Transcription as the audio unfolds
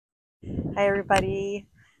Hi everybody.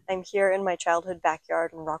 I'm here in my childhood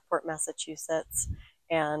backyard in Rockport, Massachusetts,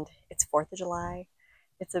 and it's 4th of July.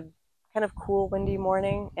 It's a kind of cool, windy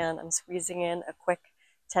morning, and I'm squeezing in a quick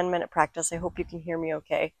 10-minute practice. I hope you can hear me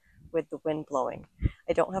okay with the wind blowing.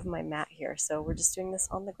 I don't have my mat here, so we're just doing this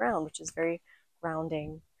on the ground, which is very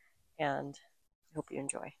grounding, and I hope you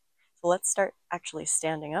enjoy. So let's start actually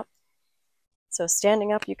standing up. So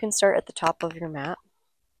standing up, you can start at the top of your mat.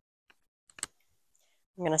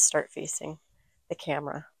 I'm going to start facing the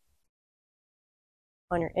camera.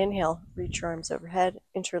 On your inhale, reach your arms overhead,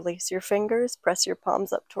 interlace your fingers, press your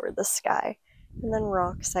palms up toward the sky, and then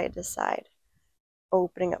rock side to side,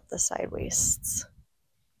 opening up the side waists.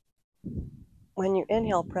 When you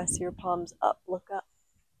inhale, press your palms up, look up.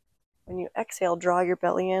 When you exhale, draw your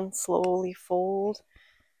belly in, slowly fold.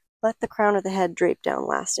 Let the crown of the head drape down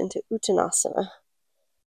last into Uttanasana.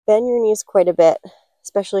 Bend your knees quite a bit,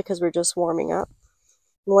 especially because we're just warming up.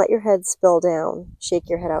 And let your head spill down. Shake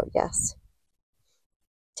your head out, yes.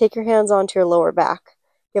 Take your hands onto your lower back.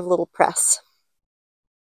 Give a little press.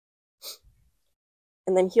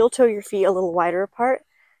 And then heel toe your feet a little wider apart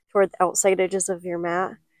toward the outside edges of your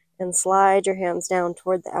mat and slide your hands down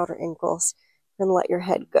toward the outer ankles and let your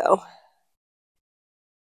head go.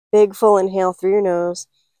 Big full inhale through your nose.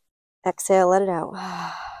 Exhale, let it out.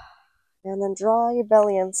 And then draw your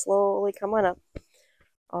belly in, slowly come on up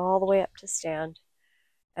all the way up to stand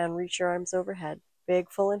and reach your arms overhead. Big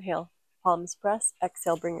full inhale, palms press.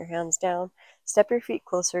 Exhale, bring your hands down. Step your feet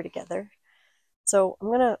closer together. So I'm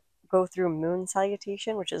going to go through moon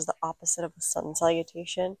salutation, which is the opposite of a sun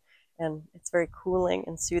salutation, and it's very cooling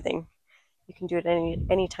and soothing. You can do it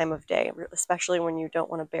any time of day, especially when you don't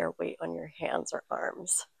want to bear weight on your hands or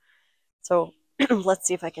arms. So let's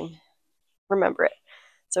see if I can remember it.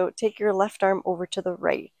 So take your left arm over to the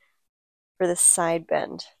right for this side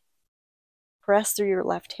bend. Press through your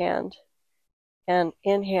left hand and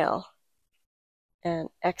inhale and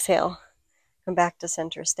exhale. Come back to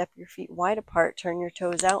center. Step your feet wide apart. Turn your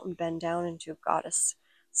toes out and bend down into a goddess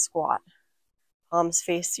squat. Palms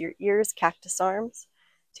face your ears, cactus arms.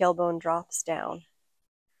 Tailbone drops down.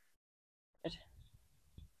 Good.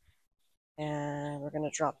 And we're going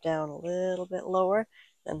to drop down a little bit lower.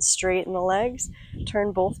 Then straighten the legs.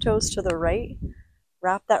 Turn both toes to the right.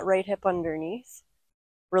 Wrap that right hip underneath.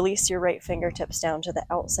 Release your right fingertips down to the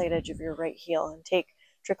outside edge of your right heel and take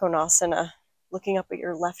Trikonasana, looking up at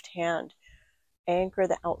your left hand. Anchor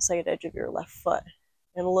the outside edge of your left foot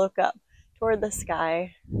and look up toward the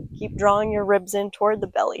sky. Keep drawing your ribs in toward the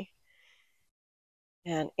belly.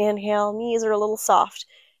 And inhale, knees are a little soft.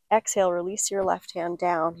 Exhale, release your left hand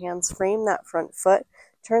down. Hands frame that front foot.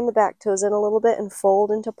 Turn the back toes in a little bit and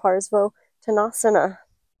fold into Parsvottanasana.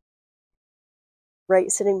 Right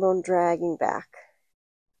sitting bone dragging back.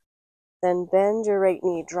 Then bend your right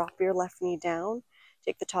knee. Drop your left knee down.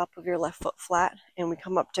 Take the top of your left foot flat, and we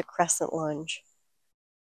come up to crescent lunge.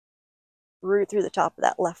 Root through the top of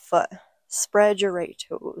that left foot. Spread your right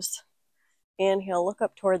toes. Inhale, look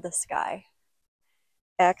up toward the sky.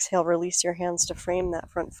 Exhale, release your hands to frame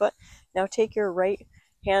that front foot. Now take your right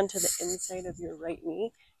hand to the inside of your right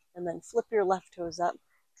knee and then flip your left toes up,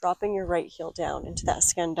 dropping your right heel down into that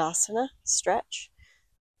Skandasana stretch.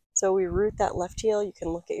 So we root that left heel. You can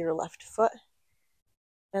look at your left foot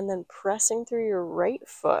and then pressing through your right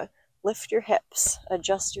foot, lift your hips,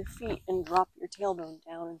 adjust your feet, and drop your tailbone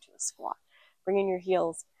down into a squat. Bringing your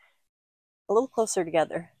heels a little closer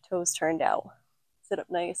together, toes turned out. Sit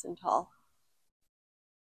up nice and tall.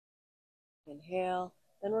 Inhale.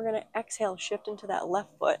 Then we're going to exhale, shift into that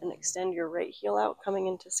left foot and extend your right heel out, coming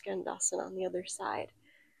into Skandasana on the other side.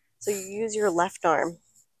 So you use your left arm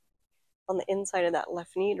on the inside of that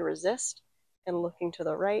left knee to resist and looking to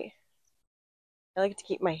the right. I like to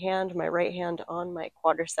keep my right hand on my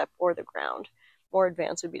quadricep or the ground. More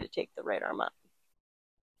advanced would be to take the right arm up.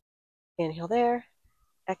 Inhale there.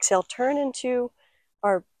 Exhale, turn into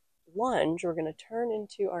our lunge. We're going to turn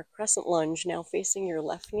into our crescent lunge, now facing your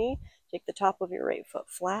left knee. Take the top of your right foot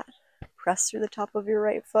flat. Press through the top of your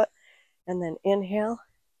right foot. And then inhale.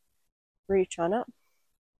 Reach on up.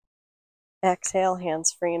 Exhale,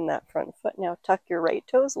 hands frame that front foot. Now tuck your right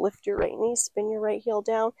toes, lift your right knee, spin your right heel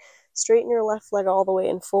down, straighten your left leg all the way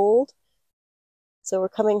and fold. So we're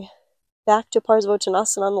coming back to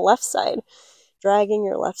Parsvottanasana on the left side, dragging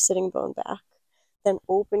your left sitting bone back. Then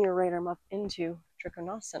open your right arm up into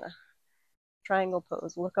Trikonasana. Triangle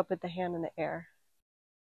pose. Look up at the hand in the air.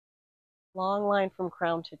 Long line from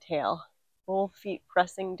crown to tail. Both feet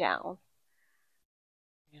pressing down.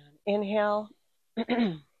 And inhale.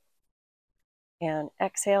 And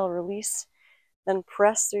exhale, release. Then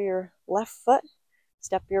press through your left foot.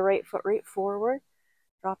 Step your right foot right forward.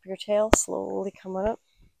 Drop your tail, slowly come on up.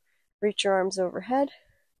 Reach your arms overhead.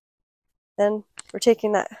 Then we're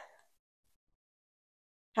taking that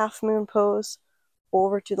half moon pose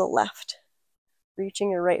over to the left,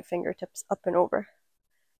 reaching your right fingertips up and over,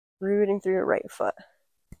 rooting through your right foot.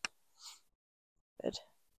 Good.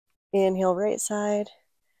 Inhale, right side.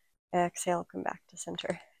 Exhale, come back to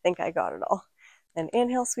center. I think I got it all. Then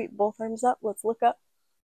inhale, sweep both arms up. Let's look up.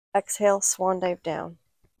 Exhale, swan dive down.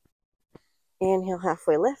 Inhale,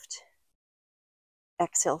 halfway lift.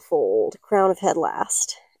 Exhale, fold. Crown of head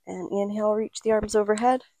last. And inhale, reach the arms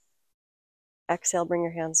overhead. Exhale, bring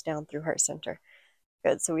your hands down through heart center.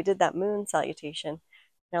 Good. So we did that moon salutation.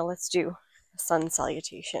 Now let's do a sun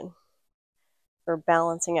salutation for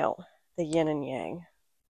balancing out the yin and yang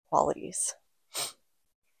qualities.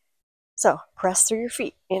 So press through your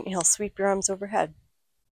feet. Inhale, sweep your arms overhead.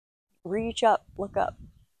 Reach up, look up.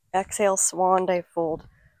 Exhale, swan dive fold.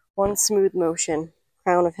 One smooth motion,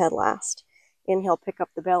 crown of head last. Inhale, pick up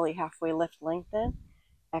the belly, halfway lift, lengthen.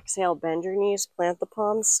 Exhale, bend your knees, plant the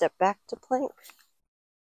palms, step back to plank.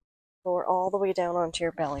 Lower all the way down onto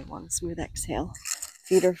your belly. One smooth exhale.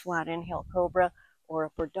 Feet are flat. Inhale, cobra or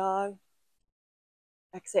upward dog.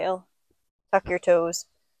 Exhale, tuck your toes,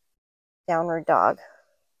 downward dog.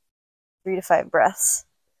 3 to 5 breaths.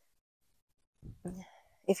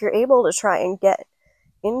 If you're able to try and get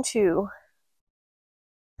into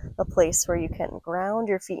a place where you can ground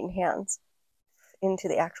your feet and hands into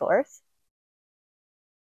the actual earth,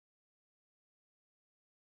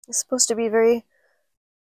 it's supposed to be very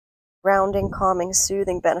grounding, calming,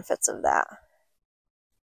 soothing benefits of that.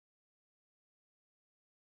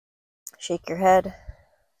 Shake your head.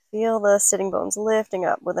 Feel the sitting bones lifting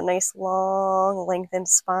up with a nice long lengthened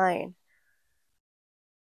spine.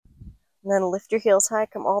 And then lift your heels high,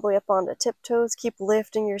 come all the way up onto tiptoes. Keep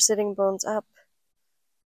lifting your sitting bones up.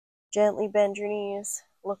 Gently bend your knees.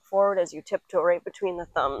 Look forward as you tiptoe right between the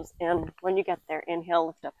thumbs. And when you get there, inhale,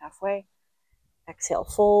 lift up halfway. Exhale,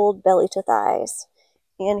 fold, belly to thighs.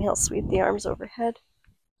 Inhale, sweep the arms overhead.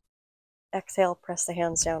 Exhale, press the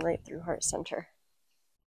hands down right through heart center.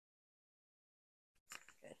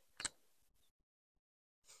 Good.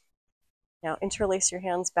 Now interlace your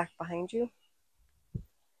hands back behind you.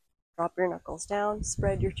 Drop your knuckles down,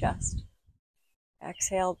 spread your chest.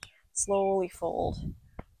 Exhale, slowly fold.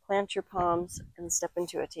 Plant your palms and step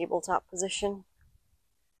into a tabletop position.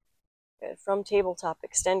 Good. From tabletop,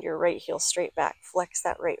 extend your right heel straight back. Flex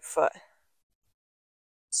that right foot.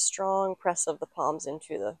 Strong press of the palms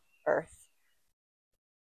into the earth.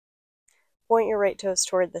 Point your right toes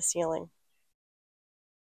toward the ceiling.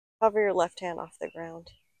 Hover your left hand off the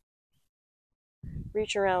ground.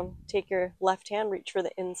 Reach around. Take your left hand, reach for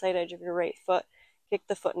the inside edge of your right foot. Kick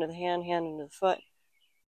the foot into the hand, hand into the foot.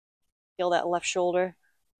 Feel that left shoulder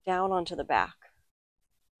down onto the back.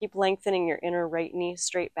 Keep lengthening your inner right knee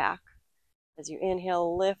straight back. As you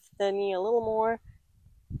inhale, lift the knee a little more.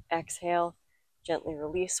 Exhale, gently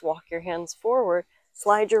release. Walk your hands forward.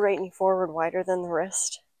 Slide your right knee forward wider than the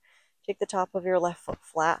wrist. Take the top of your left foot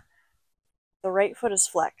flat. The right foot is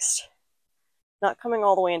flexed. Not coming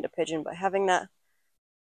all the way into pigeon, but having that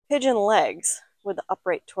pigeon legs with the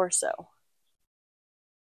upright torso.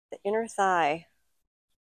 The inner thigh,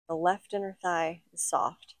 the left inner thigh is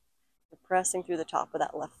soft. You're pressing through the top of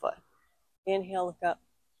that left foot. Inhale, look up.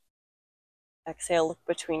 Exhale, look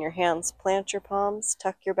between your hands. Plant your palms,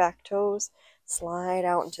 tuck your back toes, slide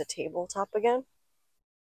out into tabletop again.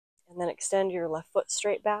 And then extend your left foot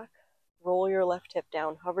straight back. Roll your left hip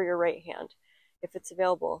down. Hover your right hand. If it's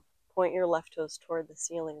available, point your left toes toward the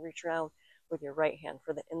ceiling. Reach around with your right hand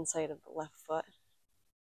for the inside of the left foot.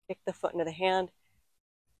 Kick the foot into the hand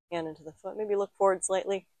into the foot. Maybe look forward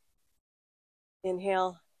slightly.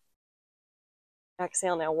 Inhale.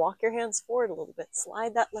 Exhale. Now walk your hands forward a little bit.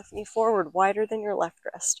 Slide that left knee forward wider than your left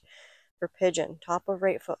wrist for pigeon. Top of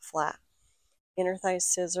right foot flat. Inner thighs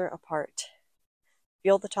scissor apart.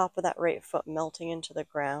 Feel the top of that right foot melting into the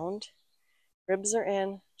ground. Ribs are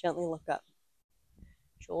in. Gently look up.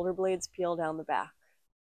 Shoulder blades peel down the back.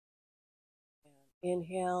 And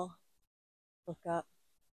inhale. Look up.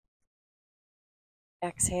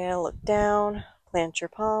 Exhale, look down. Plant your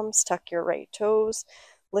palms. Tuck your right toes.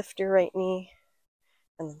 Lift your right knee.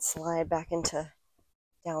 And then slide back into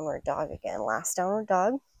downward dog again. Last downward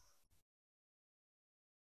dog.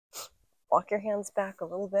 Walk your hands back a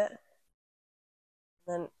little bit.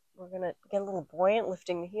 Then we're going to get a little buoyant,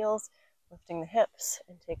 lifting the heels, lifting the hips,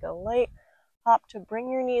 and take a light hop to bring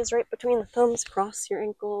your knees right between the thumbs. Cross your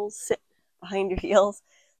ankles. Sit behind your heels.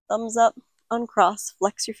 Thumbs up. Uncross.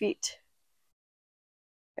 Flex your feet.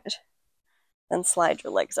 Good. Then slide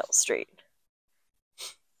your legs out straight.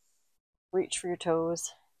 Reach for your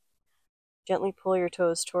toes. Gently pull your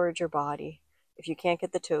toes towards your body. If you can't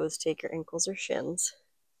get the toes, take your ankles or shins.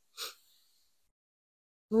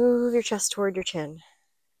 Move your chest toward your chin.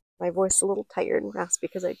 My voice is a little tired and raspy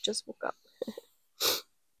because I just woke up.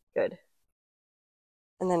 Good.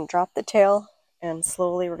 And then drop the tail, and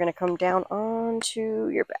slowly we're going to come down onto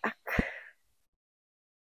your back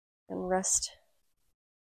and rest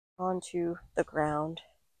onto the ground.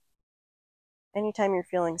 Anytime you're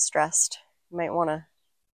feeling stressed, you might want to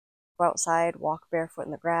go outside, walk barefoot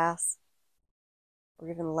in the grass, or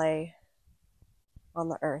even lay on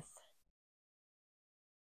the earth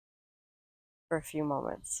for a few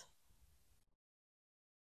moments.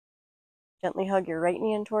 Gently hug your right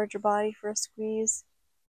knee in towards your body for a squeeze,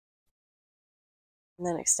 and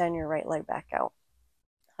then extend your right leg back out.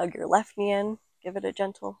 Hug your left knee in, give it a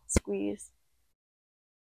gentle squeeze,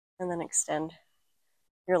 and then extend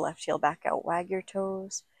your left heel back out. Wag your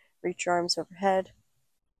toes, reach your arms overhead.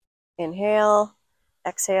 Inhale,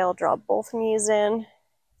 exhale, draw both knees in,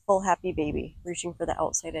 full happy baby, reaching for the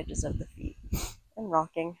outside edges of the feet and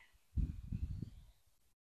rocking.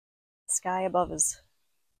 The sky above is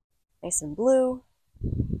nice and blue.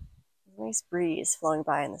 There's a nice breeze flowing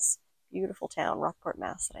by in this beautiful town, Rockport,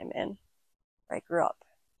 Mass, that I'm in, where I grew up.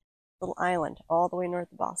 Little island all the way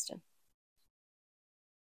north of Boston.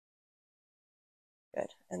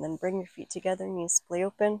 Good. And then bring your feet together, knees splay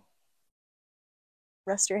open.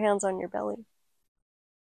 Rest your hands on your belly.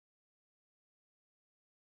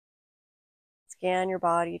 Scan your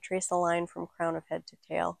body, trace a line from crown of head to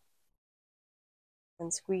tail. Then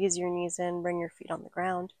squeeze your knees in, bring your feet on the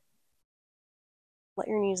ground. Let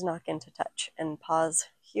your knees knock into touch and pause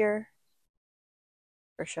here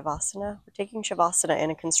for Shavasana. We're taking Shavasana in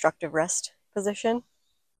a constructive rest position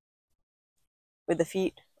with the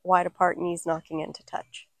feet wide apart, knees knocking into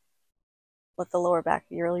touch. Let the lower back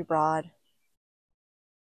be really broad.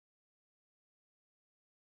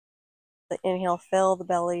 The inhale, fill the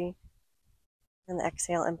belly, and the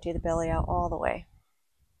exhale, empty the belly out all the way.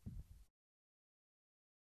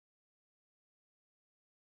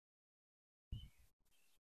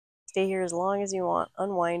 Stay here as long as you want,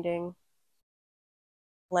 unwinding,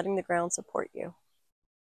 letting the ground support you.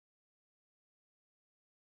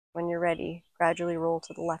 When you're ready, gradually roll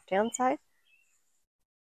to the left-hand side.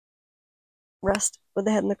 Rest with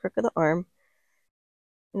the head in the crook of the arm.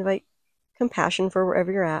 Invite compassion for wherever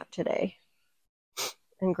you're at today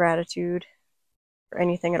and gratitude for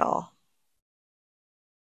anything at all.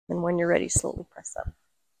 And when you're ready, slowly press up.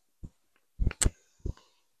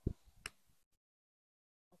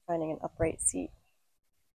 Finding an upright seat.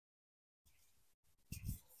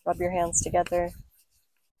 Rub your hands together.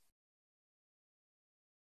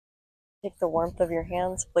 Take the warmth of your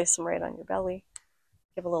hands, place them right on your belly.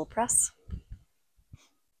 Give a little press.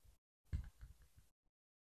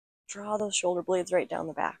 Draw those shoulder blades right down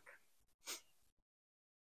the back.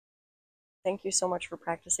 Thank you so much for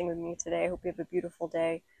practicing with me today. I hope you have a beautiful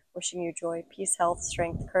day. Wishing you joy, peace, health,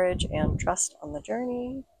 strength, courage, and trust on the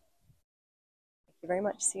journey. Thank you very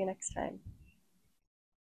much. See you next time.